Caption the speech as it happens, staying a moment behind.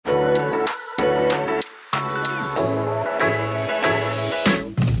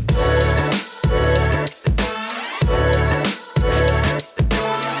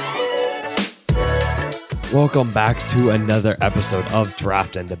Welcome back to another episode of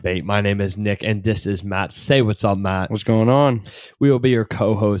Draft and Debate. My name is Nick, and this is Matt. Say what's up, Matt. What's going on? We will be your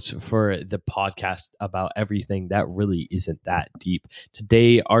co-hosts for the podcast about everything that really isn't that deep.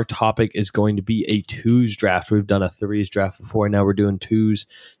 Today, our topic is going to be a twos draft. We've done a threes draft before. Now we're doing twos.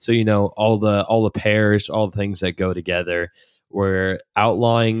 So, you know, all the pairs, all the things that go together. We're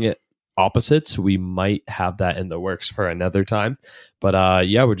outlawing opposites. We might have that in the works for another time. But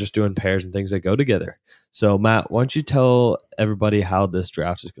yeah, we're just doing pairs and things that go together. So, Matt, why don't you tell everybody how this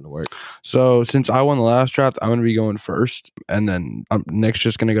draft is going to work? So, since I won the last draft, I'm going to be going first, and then Nick's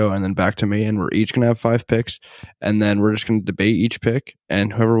just going to go, and then back to me, and we're each going to have 5 picks, and then we're just going to debate each pick,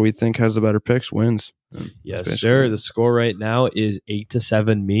 and whoever we think has the better picks wins. Yes, sir. The score right now is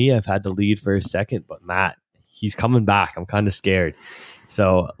 8-7 me. I've had to lead for a second, but Matt, he's coming back. I'm kind of scared.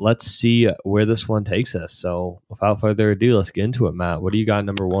 So, let's see where this one takes us. So, without further ado, let's get into it, Matt. What do you got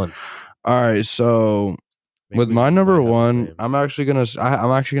number one? All right, so with my number one, I'm actually gonna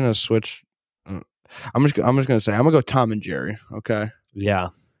switch. I'm just gonna say I'm gonna go Tom and Jerry. Okay. Yeah.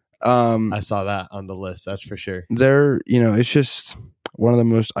 I saw that on the list. That's for sure. They're it's just one of the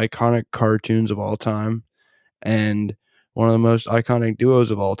most iconic cartoons of all time, and one of the most iconic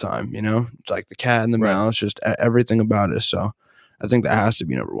duos of all time. It's like the cat and the mouse, just everything about it. So I think that has to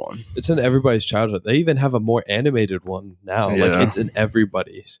be number one. It's in everybody's childhood. They even have a more animated one now. Yeah. Like it's in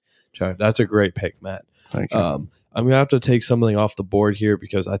everybody's childhood. That's a great pick, Matt. Thank you. I'm gonna have to take something off the board here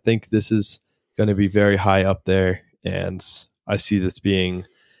because I think this is going to be very high up there, and I see this being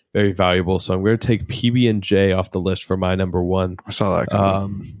very valuable. So I'm going to take PB&J off the list for my number one. I saw that.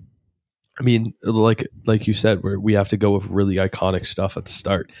 I mean, like you said, we have to go with really iconic stuff at the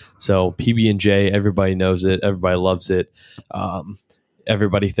start. So PB&J, everybody knows it, everybody loves it.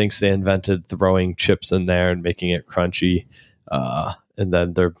 Everybody thinks they invented throwing chips in there and making it crunchy, and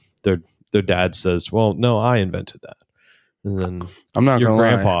then their dad says, "Well, no, I invented that." And then I'm not your gonna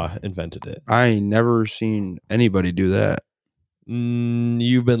grandpa lie. invented it. I ain't never seen anybody do that.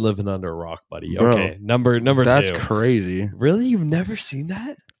 You've been living under a rock, buddy. Bro, okay, number That's two. crazy. Really, you've never seen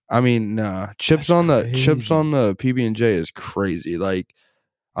that? I mean, nah. Chips on the PB&J is crazy. Like,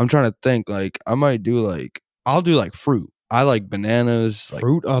 I'm trying to think. Like, I might do I'll do fruit. I like bananas.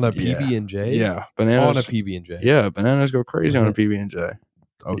 Fruit on a PB&J? Yeah, bananas on a PB&J. Yeah, bananas go crazy on a PB&J.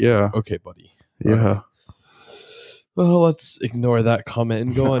 Okay. Yeah. Okay, buddy. Yeah. Right. Well, let's ignore that comment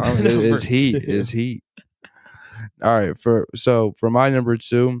and go on. It's heat. All right. For my number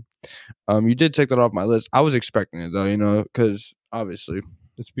two, you did take that off my list. I was expecting it though, because obviously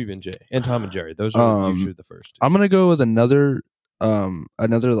it's PB&J and Tom and Jerry. Those are usually the first two. I'm gonna go with another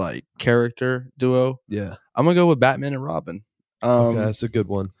character duo. Yeah. I'm gonna go with Batman and Robin. Okay, that's a good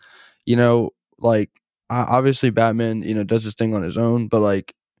one. Obviously Batman, does his thing on his own,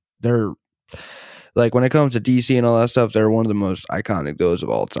 but they're when it comes to DC and all that stuff, they're one of the most iconic duos of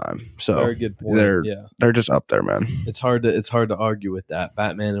all time. So very good point. They're just up there, man. It's hard to argue with that.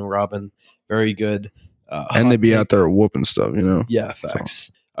 Batman and Robin, very good. And they be out there whooping stuff, Yeah, facts.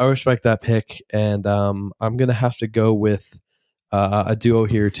 So. I respect that pick, and I'm gonna have to go with a duo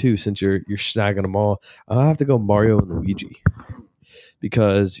here too, since you're snagging them all. I'll have to go Mario and Luigi,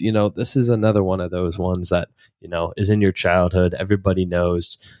 because this is another one of those ones that is in your childhood. Everybody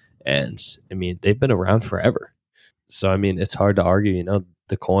knows, and I mean they've been around forever. So I mean it's hard to argue.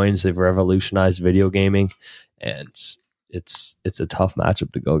 The coins, they've revolutionized video gaming, and it's a tough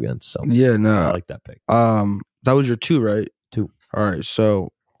matchup to go against. So yeah, no, I like that pick. That was your 2, right? 2. All right,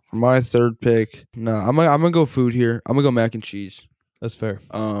 so. For my third pick, I'm gonna go food here. I'm gonna go mac and cheese. That's fair.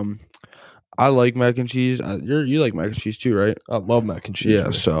 I like mac and cheese. You like mac and cheese too, right? I love mac and cheese. Yeah,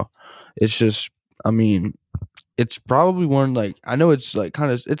 man. So it's just, I mean, it's probably one I know it's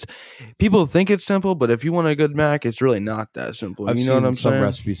it's people think it's simple, but if you want a good mac, it's really not that simple. I've you know seen what I'm saying? Some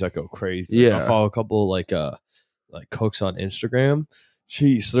recipes that go crazy. Yeah, I follow a couple like cooks on Instagram.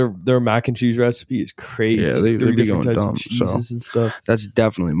 Jeez, their mac and cheese recipe is crazy. Yeah, they be going types dumb. Of cheeses and stuff. That's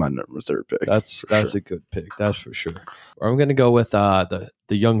definitely my number 3 pick. That's a good pick. That's for sure. I'm gonna go with the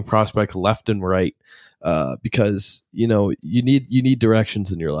young prospect left and right, because you need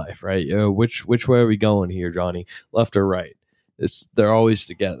directions in your life, right? Which way are we going here, Johnny? Left or right? They're always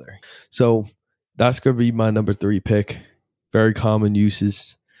together. So that's gonna be my number 3 pick. Very common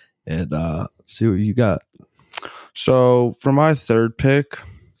uses, and let's see what you got. So for my 3rd pick,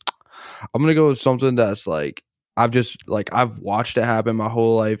 I'm gonna go with something that's I've watched it happen my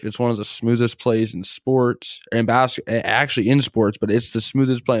whole life. It's one of the smoothest plays in sports and basketball, actually in sports, but it's the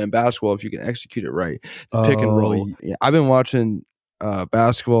smoothest play in basketball if you can execute it right. The pick and roll. Yeah, I've been watching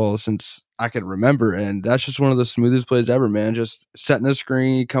basketball since I can remember, and that's just one of the smoothest plays ever, man. Just setting the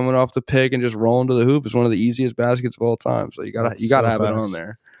screen, coming off the pick, and just rolling to the hoop is one of the easiest baskets of all time. So you gotta have it on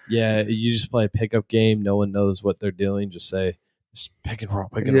there. Yeah, you just play a pickup game. No one knows what they're doing. Just pick and roll,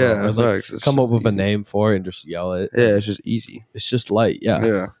 pick and roll. Or like, come up with a name for it and just yell it. Yeah, it's just easy. It's just light.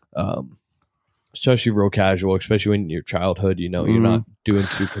 Yeah. Especially real casual, especially when in your childhood, you're not doing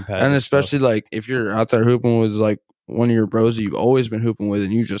too competitive. And especially like if you're out there hooping with like one of your bros that you've always been hooping with,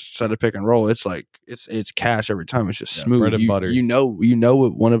 and you just set a pick and roll, it's like it's cash every time. It's just smooth. Bread and butter. You know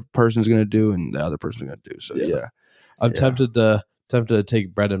what one person's gonna do and the other person's gonna do. So yeah. I'm tempted to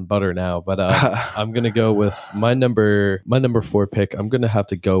take bread and butter now, but I'm gonna go with my number 4 pick. I'm gonna have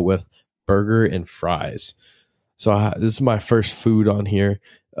to go with burger and fries. So this is my first food on here.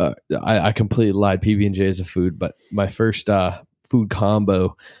 I completely lied. PB&J is a food, but my first food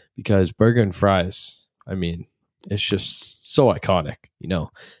combo, because burger and fries, I mean, it's just so iconic.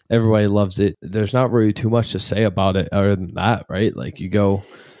 Everybody loves it. There's not really too much to say about it other than that, right? Like you go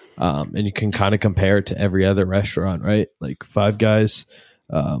and you can kind of compare it to every other restaurant, right? Like Five Guys,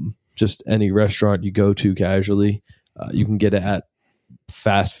 just any restaurant you go to casually, you can get it at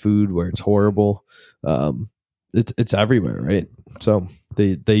fast food where it's horrible. It's everywhere, right? So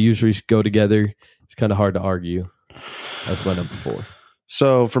they usually go together. It's kind of hard to argue. That's my number 4.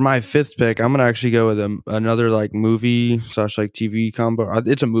 So for my 5th pick, I'm gonna actually go with another like movie / like TV combo.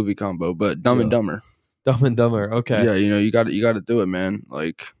 It's a movie combo, but Dumb and Dumber. Dumb and Dumber. Okay. Yeah, you got to do it, man.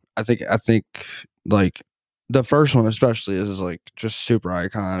 Like I think like the first one especially is like just super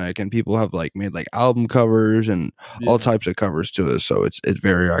iconic, and people have like made like album covers and all types of covers to it. So it's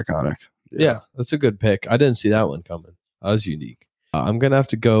very iconic. Yeah, that's a good pick. I didn't see that one coming. That was unique. I'm gonna have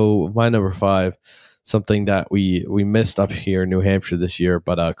to go with my number 5. Something that we missed up here in New Hampshire this year,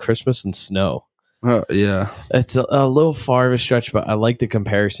 but Christmas and snow. Yeah, it's a little far of a stretch, but I like the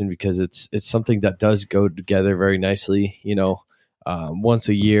comparison because it's something that does go together very nicely. Once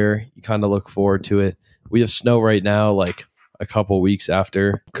a year, you kind of look forward to it. We have snow right now, like a couple weeks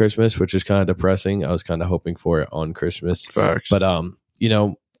after Christmas, which is kind of depressing. I was kind of hoping for it on Christmas. Facts. But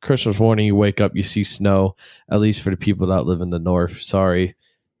Christmas morning, you wake up, you see snow. At least for the people that live in the north. Sorry,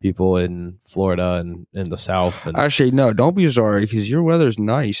 people in Florida and in the South. And actually, no, don't be sorry because your weather's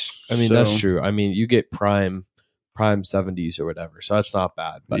nice. I mean, that's true. I mean, you get prime 70s or whatever, so that's not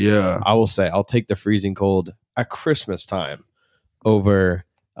bad. But yeah, I will say I'll take the freezing cold at Christmas time over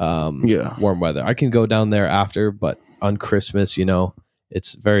warm weather. I can go down there after, but on Christmas,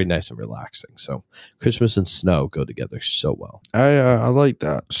 it's very nice and relaxing. So Christmas and snow go together so well. I like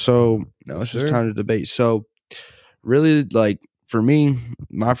that. So now it's just time to debate. So really, like for me,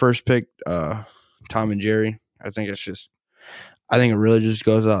 my first pick, Tom and Jerry. I think it really just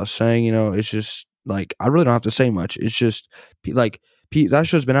goes without saying. It's just like I really don't have to say much. It's just like that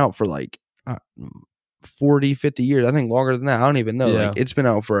show's been out for like 40, 50 years. I think longer than that. I don't even know. Like it's been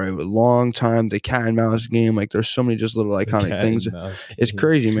out for a long time. The cat and mouse game. Like there's so many just little iconic things. It's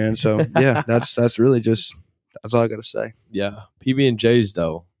crazy, man. So yeah, that's really just that's all I gotta say. Yeah, PB&J's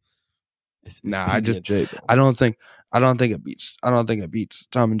though. PB&J, I don't think it beats. I don't think it beats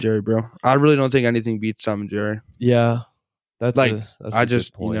Tom and Jerry, bro. I really don't think anything beats Tom and Jerry. Yeah. That's I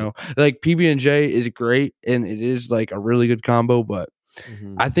just like PB&J is great and it is like a really good combo, but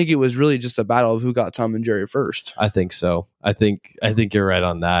I think it was really just a battle of who got Tom and Jerry first. I think so. I think you're right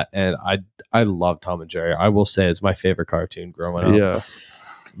on that. And I love Tom and Jerry. I will say it's my favorite cartoon growing up. Yeah.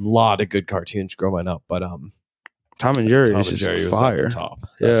 A lot of good cartoons growing up, but Tom and Jerry is just fire. Was at the top.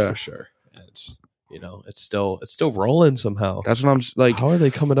 That's for sure. And it's it's still rolling somehow. That's what I'm like. How are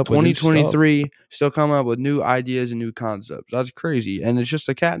they coming up 2023 still coming up with new ideas and new concepts? That's crazy. And it's just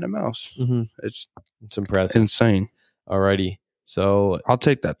a cat and a mouse. Mm-hmm. It's impressive. Insane. Alrighty. So I'll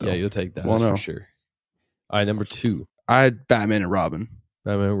take that though. Yeah, you'll take that for sure. All right, number 2. I had Batman and Robin.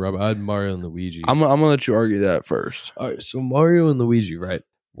 I had Mario and Luigi. I'm gonna let you argue that first. All right, so Mario and Luigi, right?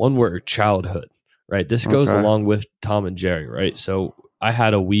 One word, childhood, right? This goes along with Tom and Jerry, right? So I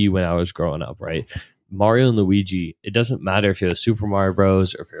had a Wii when I was growing up, right? Mario and Luigi, it doesn't matter if it was Super Mario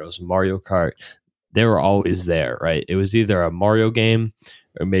Bros. Or if it was Mario Kart, they were always there, right? It was either a Mario game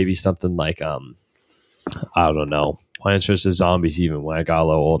or maybe something like I don't know, Plants vs. Zombies. Even when I got a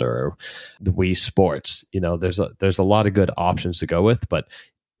little older, or the Wii Sports, there's a lot of good options to go with, but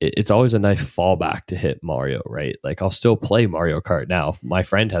it's always a nice fallback to hit Mario, right? Like I'll still play Mario Kart now. If my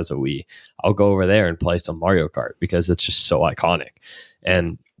friend has a Wii, I'll go over there and play some Mario Kart because it's just so iconic.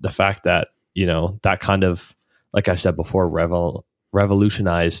 And the fact that that kind of, like I said before,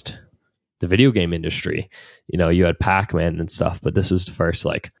 revolutionized the video game industry. You had Pac-Man and stuff, but this was the first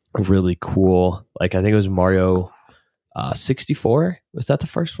like really cool, like I think it was Mario 64. Was that the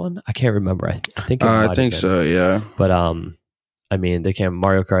first one? I can't remember. I think it might I have think been. so. Yeah. But I mean, they came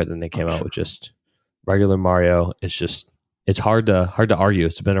Mario Kart, then they came out with just regular Mario. It's hard to argue.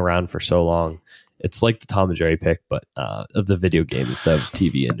 It's been around for so long. It's like the Tom and Jerry pick, but of the video game instead of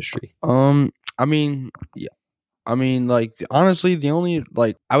TV industry. I mean, yeah. I mean, like honestly, the only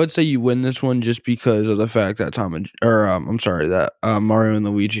like I would say you win this one just because of the fact that Mario and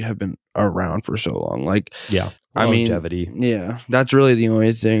Luigi have been around for so long. Like, Yeah, I mean, longevity. yeah, that's really the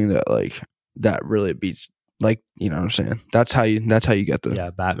only thing that really beats. Like, you know what I'm saying? That's how you get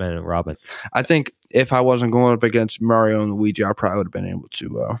the. Batman and Robin. I think if I wasn't going up against Mario and Luigi, I probably would have been able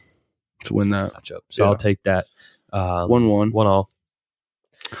to win that matchup. So Yeah. I'll take that. 1-1. 1-1.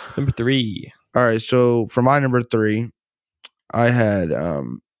 Number 3. All right, so for my number 3, I had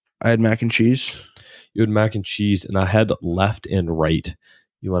mac and cheese. You had mac and cheese, and I had left and right.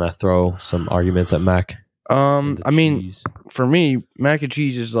 You want to throw some arguments at mac? I mean, for me, mac and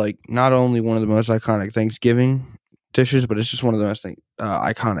cheese is like not only one of the most iconic Thanksgiving dishes, but it's just one of the most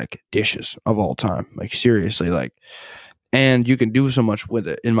iconic dishes of all time. Like seriously, like, and you can do so much with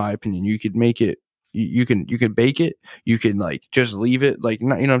it. In my opinion, you could make it. You can bake it. You can like just leave it, like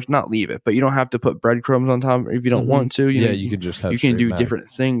not leave it, but you don't have to put breadcrumbs on top if you don't want to. You can just have you can do mac. different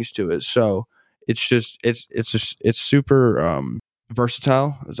things to it. So it's super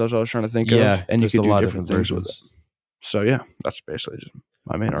versatile. That's what I was trying to think of, and you can do different things with it. So yeah, that's basically just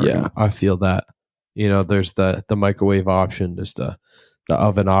my main argument. Yeah, I feel that. There's the microwave option. There's the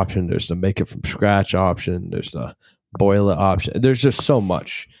oven option. There's the make it from scratch option. There's the boil it option. There's just so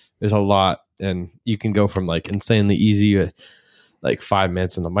much. There's a lot. And you can go from like insanely easy, like 5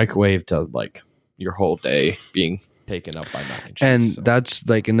 minutes in the microwave to like your whole day being taken up by mac and cheese. And that's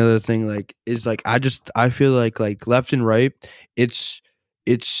like another thing, like is like I feel like left and right, it's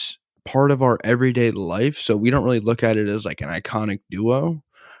part of our everyday life. So we don't really look at it as like an iconic duo.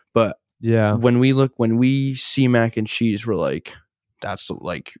 But yeah, when we see mac and cheese, we're like, that's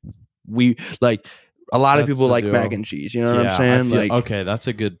like we like a lot of people like duo. Mac and cheese. You know what I'm saying? Okay, that's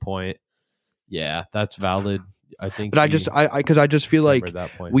a good point. Yeah, that's valid. I think, but I just feel like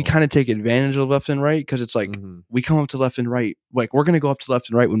we kind of take advantage of left and right because it's like we come up to left and right, like we're gonna go up to left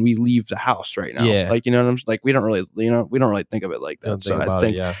and right when we leave the house right now. Yeah, like what I'm like we don't really think of it like that. So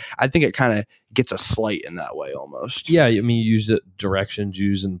I think it kind of gets a slight in that way almost. Yeah, I mean, you use it directions,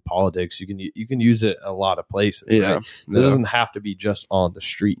 use in politics. You can use it a lot of places. Yeah, right? So it doesn't have to be just on the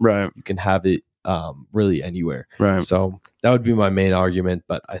street. Right, you can have it really anywhere. Right. So that would be my main argument,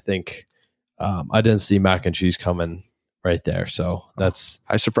 but I think. I didn't see mac and cheese coming right there, so that's.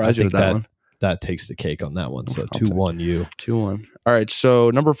 I surprised you with that one. That takes the cake on that one. So 2-1 you. 2-1. All right.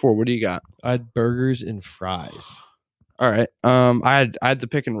 So number 4, what do you got? I had burgers and fries. All right. I had the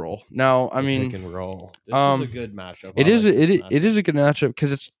pick and roll. Now, I mean, pick and roll. This is a good matchup. It is a good matchup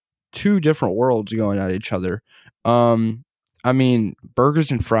because it's two different worlds going at each other. I mean, burgers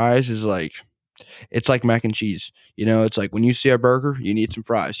and fries is like. It's like mac and cheese. It's like when you see a burger, you need some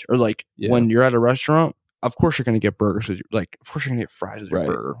fries. Or like when you're at a restaurant, of course you're going to get burgers with of course you're going to get fries with your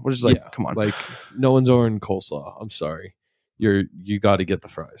burger. What is come on. Like no one's ordering coleslaw. I'm sorry. You got to get the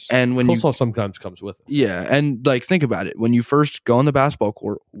fries. And when coleslaw sometimes comes with it. Yeah. And like think about it. When you first go on the basketball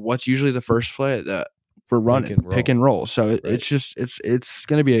court, what's usually the first play that we're running? Pick and roll. So it's just, it's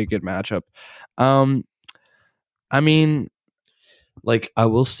going to be a good matchup. I mean, like I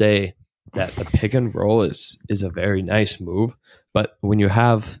will say, that the pick and roll is a very nice move, but when you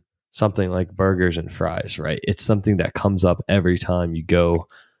have something like burgers and fries, right? It's something that comes up every time you go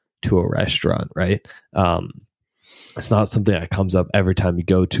to a restaurant, right? It's not something that comes up every time you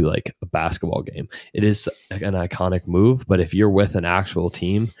go to like a basketball game. It is an iconic move, but if you're with an actual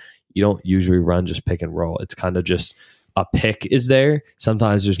team, you don't usually run just pick and roll. It's kind of just a pick is there.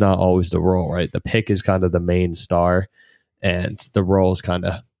 Sometimes there's not always the roll, right? The pick is kind of the main star, and the roll is kind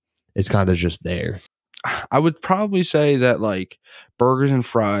of just there. I would probably say that like burgers and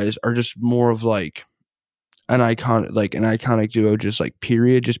fries are just more of like an iconic duo, just like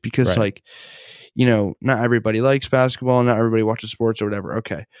period, just because like, not everybody likes basketball, not everybody watches sports or whatever.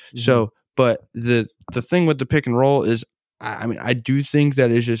 Okay. Mm-hmm. So, but the thing with the pick and roll is, I mean, I do think that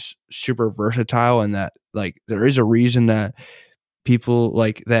it's just super versatile and that like there is a reason that people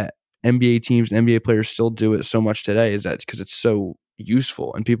like that NBA teams and NBA players still do it so much today is that because it's so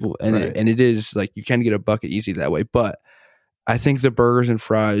useful and people and it is like you can get a bucket easy that way. But I think the burgers and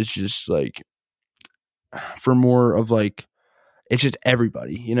fries just like for more of like it's just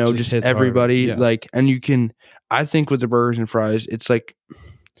everybody, just everybody like, and you can. I think with the burgers and fries, it's like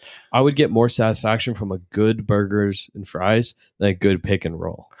I would get more satisfaction from a good burgers and fries than a good pick and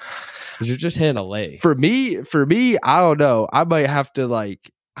roll. Because you're just Hannah Lay. For me, I don't know. I might have to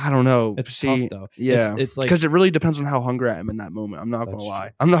I don't know. It's tough though. Yeah, it's like because it really depends on how hungry I am in that moment. I'm not gonna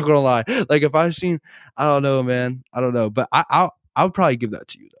lie. Like if I've seen, I don't know, man. I don't know, but I would probably give that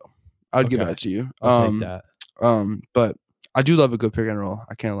to you though. I'd give that to you. I'll take that. But I do love a good pick and roll.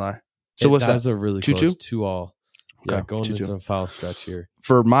 I can't lie. So what's that? That's a really 2-2? close 2-2. Yeah, Okay, going 2-2. into a foul stretch here.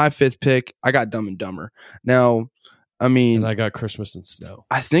 For my fifth pick, I got Dumb and Dumber. Now, I mean, And I got Christmas in Snow.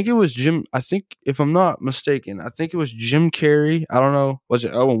 I think it was Jim. I think, if I'm not mistaken, I think it was Jim Carrey. I don't know. Was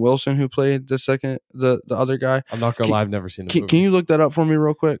it Owen Wilson who played the other guy? I'm not gonna lie, I've never seen the movie. Can you look that up for me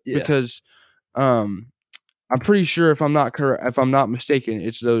real quick? Yeah. Because, I'm pretty sure if I'm not mistaken,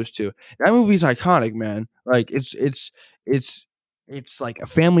 it's those two. That movie's iconic, man. Like it's like a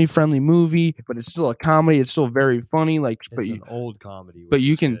family friendly movie, but it's still a comedy. It's still very funny. It's an old comedy. But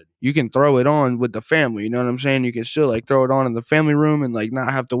you can throw it on with the family. You know what I'm saying? You can still throw it on in the family room and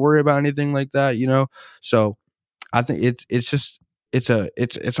not have to worry about anything like that. You know. So I think it's an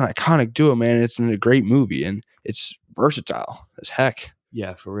iconic duo, man. It's a great movie and it's versatile as heck.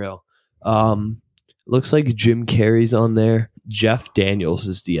 Yeah, for real. Looks like Jim Carrey's on there. Jeff Daniels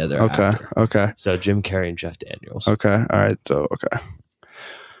is the other actor. Okay. So Jim Carrey and Jeff Daniels. Okay. All right. So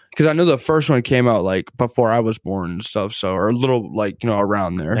because I know the first one came out before I was born and stuff. So or a little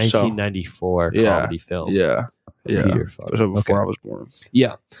around there. 1994 comedy film. Yeah. Peter So before I was born.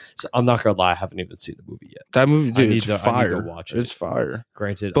 Yeah. So I'm not gonna lie, I haven't even seen the movie yet. That movie, dude, it's fire. I need to watch it. It's fire.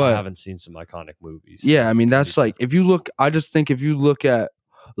 Granted, but I haven't seen some iconic movies. Yeah, I mean that's if you look. I just think if you look at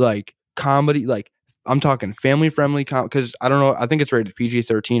comedy, I'm talking family friendly because I don't know. I think it's rated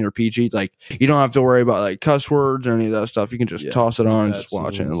PG-13 or PG. You don't have to worry about cuss words or any of that stuff. You can just toss it on and just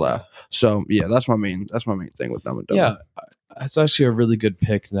watch it and laugh. So yeah, that's my main thing with Dumb and Dumber. Yeah, that's actually a really good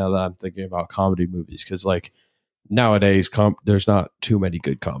pick now that I'm thinking about comedy movies because nowadays there's not too many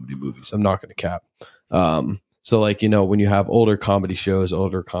good comedy movies. I'm not going to cap. So when you have older comedy shows,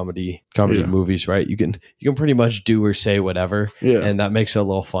 older comedy movies, right? You can pretty much do or say whatever, and that makes it a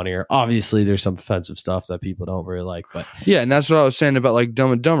little funnier. Obviously, there's some offensive stuff that people don't really like, but yeah, and that's what I was saying about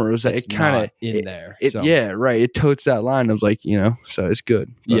Dumb and Dumber. It was it kind of in there. Yeah, right. It totes that line of so it's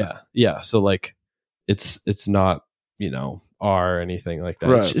good. But. Yeah. So it's not R or anything like that.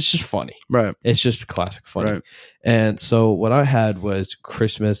 Right. It's just funny. Right. It's just classic funny. Right. And so what I had was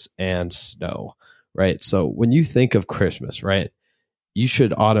Christmas and Snow. Right. So when you think of Christmas, right, you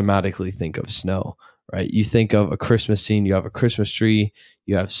should automatically think of snow, right? You think of a Christmas scene, you have a Christmas tree,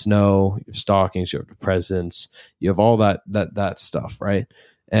 you have snow, you have stockings, you have the presents, you have all that stuff, right?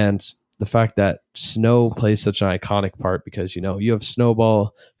 And the fact that snow plays such an iconic part because, you have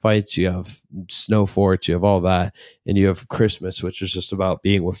snowball fights, you have snow forts, you have all that, and you have Christmas, which is just about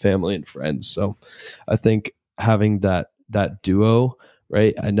being with family and friends. So I think having that duo,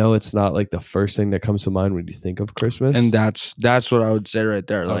 right? I know it's not the first thing that comes to mind when you think of Christmas. And that's what I would say right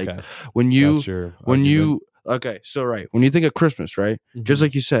there. Okay. When you when you think of Christmas, right? Mm-hmm. Just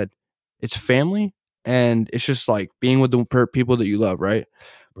like you said, it's family and it's just being with the people that you love, right?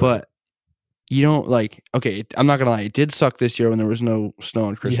 But you don't I'm not gonna lie, it did suck this year when there was no snow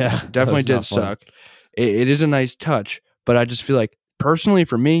on Christmas. Yeah, It definitely did suck. It is a nice touch, but I just feel personally,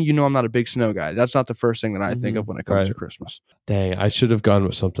 for me, I'm not a big snow guy. That's not the first thing that I think of when it comes to Christmas. Dang, I should have gone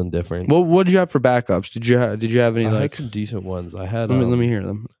with something different. Well, what did you have for backups? Did you have any? I had some decent ones. I had. Let me hear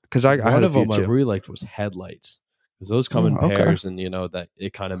them because I one had of a few them I really liked was headlights because those come in pairs, and that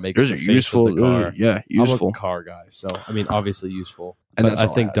it kind of makes those are useful. Useful. I'm a car guy, so I mean, obviously useful. And but I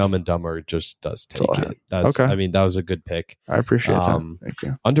think Dumb and Dumber just does take it. I mean, that was a good pick. I appreciate that. Thank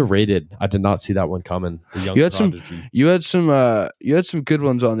you. Underrated. I did not see that one coming. The Young Prodigy. You had some good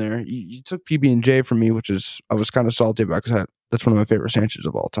ones on there. You took PB&J from me, which I was kind of salty about because that's one of my favorite sandwiches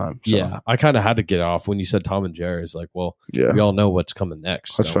of all time. So. Yeah, I kind of had to get off when you said Tom and Jerry. It's we all know what's coming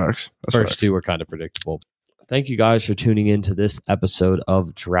next. That's facts. First two were kind of predictable. Thank you guys for tuning in to this episode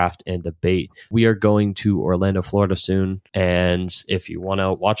of Draft and Debate. We are going to Orlando, Florida soon. And if you want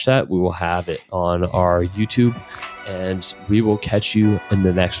to watch that, we will have it on our YouTube. And we will catch you in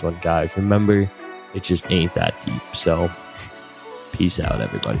the next one, guys. Remember, it just ain't that deep. So peace out,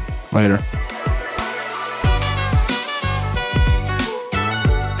 everybody. Later.